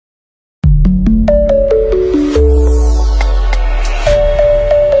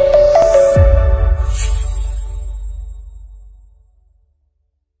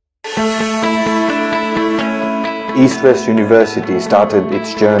East West University started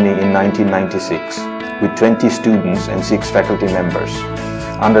its journey in 1996 with 20 students and 6 faculty members.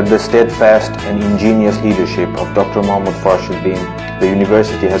 Under the steadfast and ingenious leadership of Dr. Mohammad Farshuddin, the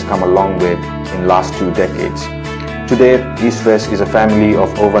university has come a long way in the last 2 decades. Today, East West is a family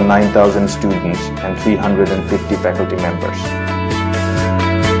of over 9,000 students and 350 faculty members.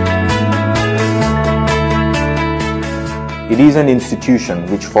 It is an institution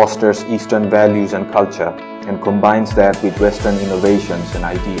which fosters Eastern values and culture and combines that with Western innovations and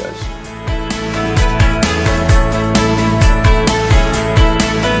ideas.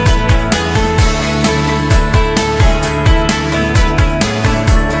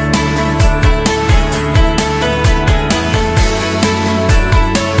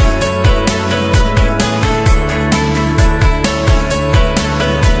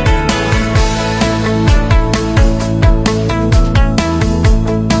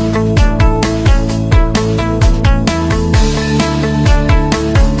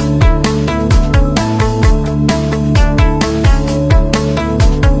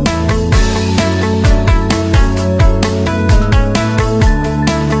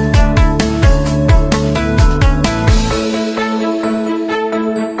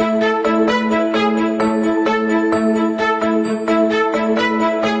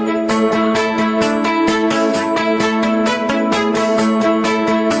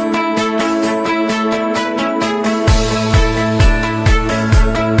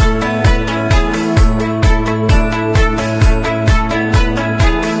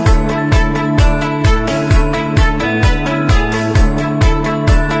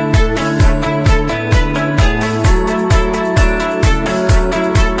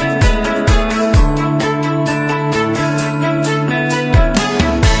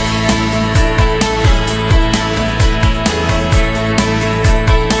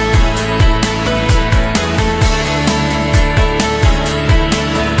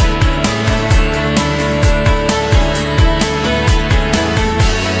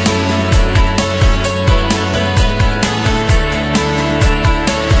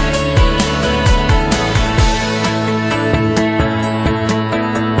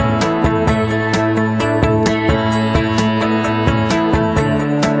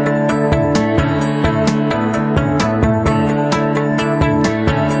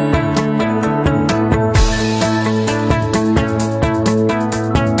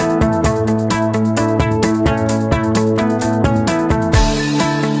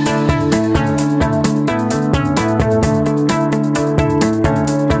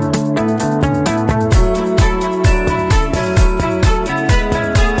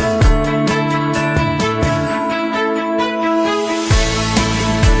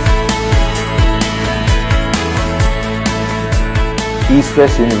 East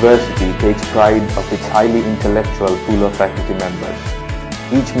West University takes pride of its highly intellectual pool of faculty members.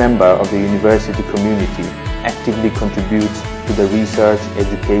 Each member of the university community actively contributes to the research,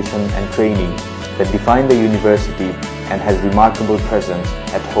 education and training that define the university and has remarkable presence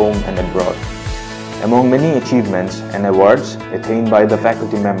at home and abroad. Among many achievements and awards attained by the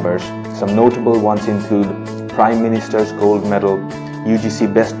faculty members, some notable ones include Prime Minister's Gold Medal,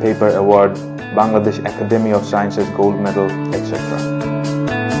 UGC Best Paper Award, Bangladesh Academy of Sciences Gold Medal, etc.